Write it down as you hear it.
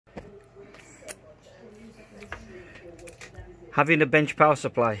Having a bench power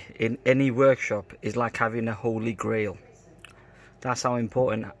supply in any workshop is like having a Holy Grail. That's how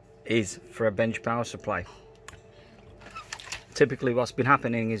important it is for a bench power supply. Typically what's been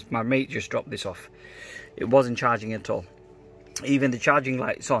happening is my mate just dropped this off. It wasn't charging at all. Even the charging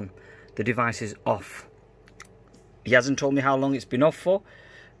light's on, the device is off. He hasn't told me how long it's been off for.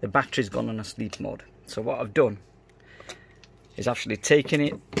 The battery's gone on a sleep mode. So what I've done is actually taken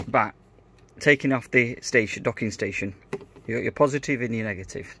it back, taking off the station, docking station. You got your positive and your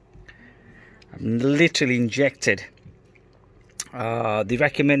negative. I've literally injected the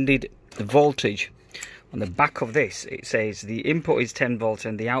recommended voltage. On the back of this, it says the input is 10 volts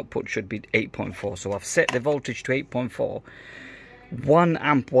and the output should be 8.4. So I've set the voltage to 8.4. 1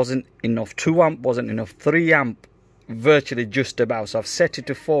 amp wasn't enough, 2 amp wasn't enough, 3 amp virtually just about. So I've set it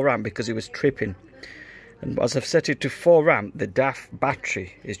to 4 amp because it was tripping. And as I've set it to 4 amp, the DAF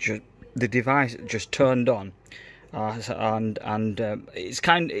battery is just, the device just turned on. It's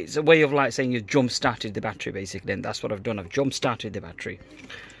a way of like saying you jump started the battery basically, and that's what I've done. I've jump started the battery.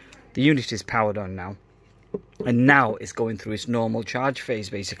 The unit is powered on now, and now it's going through its normal charge phase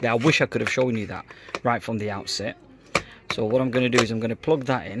basically. I wish I could have shown you that right from the outset. So what I'm going to do is I'm going to plug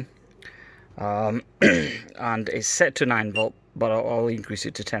that in, and it's set to 9 volt, but I'll increase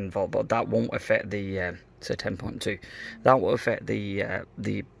it to 10 volt, but that won't affect the so 10.2. that will affect the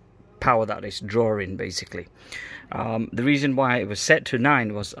power that it's drawing basically. The reason why it was set to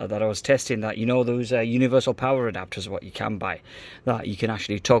 9 was that I was testing that, you know, those universal power adapters, what you can buy, that you can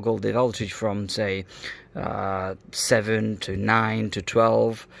actually toggle the voltage from say 7 to 9 to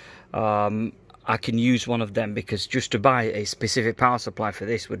 12. I can use one of them because just to buy a specific power supply for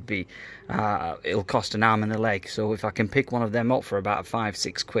this would be it'll cost an arm and a leg. So if I can pick one of them up for about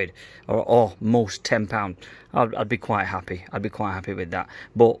 5-6 quid or most £10, I'd be quite happy. I'd be quite happy with that.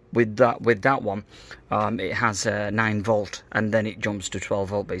 But with that one, it has 9 volt and then it jumps to 12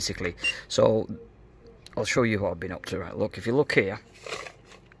 volt basically. So I'll show you what I've been up to. Right, look, if you look here,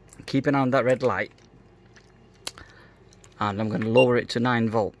 keep an eye on that red light, and I'm going to lower it to 9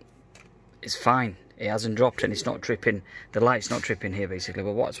 volt. It's fine, it hasn't dropped and it's not tripping, the light's not tripping here basically.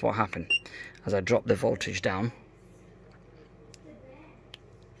 But watch what happened as I drop the voltage down.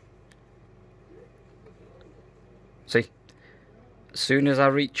 See, as soon as I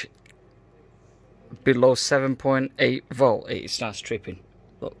reach below 7.8 volt it starts tripping.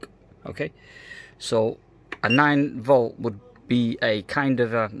 Look, okay, so a 9 volt would be a kind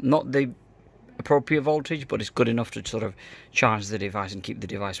of a, not the appropriate voltage, but it's good enough to sort of charge the device and keep the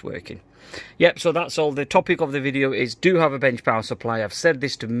device working. Yep, so that's all. The topic of the video is do have a bench power supply. I've said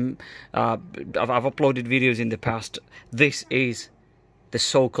this to I've uploaded videos in the past. This is the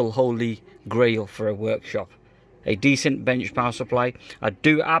so-called Holy Grail for a workshop. A decent bench power supply. I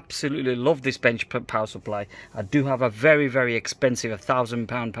do absolutely love this bench power supply. I do have a very, very expensive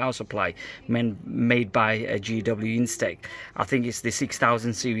 £1,000 power supply made by a GW Instech. I think it's the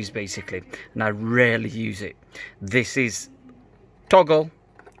 6000 series basically, and I rarely use it. This is toggle,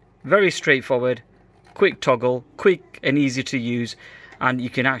 very straightforward, quick toggle, quick and easy to use, and you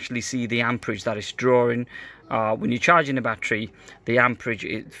can actually see the amperage that it's drawing. When you're charging a battery, the amperage,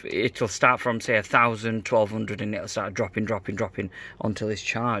 it'll start from say 1000, 1200, and it'll start dropping until it's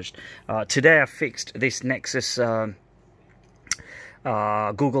charged. Today I fixed this Nexus,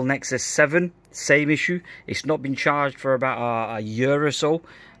 Google Nexus 7, same issue. It's not been charged for about a year or so.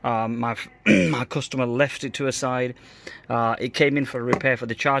 My customer left it to a side. It came in for a repair for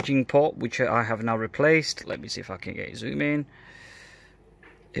the charging port, which I have now replaced. Let me see if I can get it zoom in.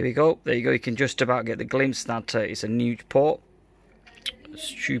 Here we go. There you go. You can just about get the glimpse that it's a new port.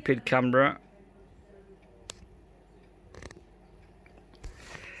 Stupid camera.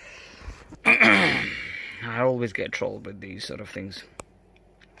 I always get trolled with these sort of things.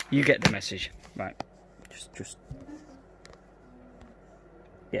 You get the message, right? Just.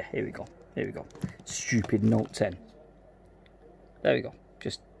 Yeah. Here we go. Here we go. Stupid Note 10. There we go.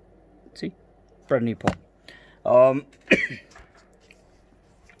 Just see, brand new port.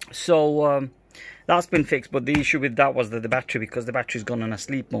 So that's been fixed, but the issue with that was that the battery, because the battery's gone on a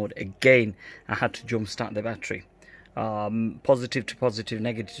sleep mode again, I had to jump start the battery. Positive to positive,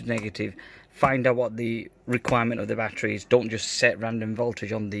 negative to negative. Find out what the requirement of the battery is. Don't just set random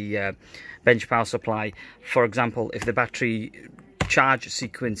voltage on the bench power supply. For example, if the battery charge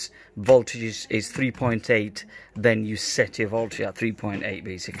sequence voltage is 3.8, then you set your voltage at 3.8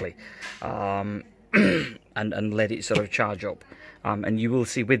 basically, and let it sort of charge up. And you will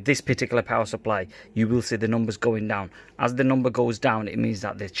see with this particular power supply, you will see the numbers going down. As the number goes down, it means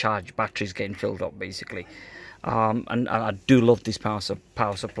that the charge battery is getting filled up basically. and I do love this power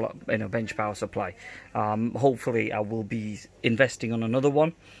supply, you know, bench power supply. Hopefully I will be investing on another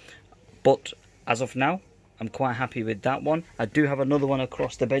one, but as of now I'm quite happy with that one. I do have another one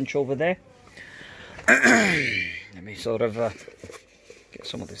across the bench over there. Let me sort of get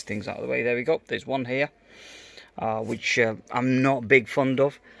some of these things out of the way. There we go. There's one here, which I'm not big fond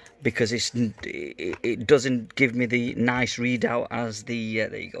of, because it doesn't give me the nice readout as the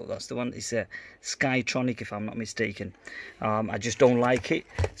there you go, that's the one. It's a Skytronic, if I'm not mistaken. I just don't like it,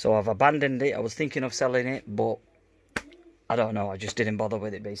 so I've abandoned it. I was thinking of selling it, but I don't know, I just didn't bother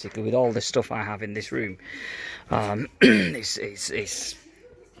with it. Basically, with all the stuff I have in this room, it's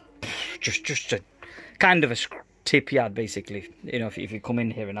just a kind of a tip yard, basically. You know, if you come in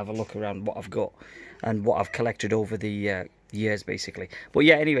here and have a look around what I've got and what I've collected over the years, basically. But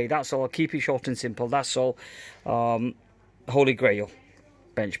yeah, anyway, that's all. I'll keep it short and simple. That's all. Holy Grail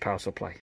bench power supply.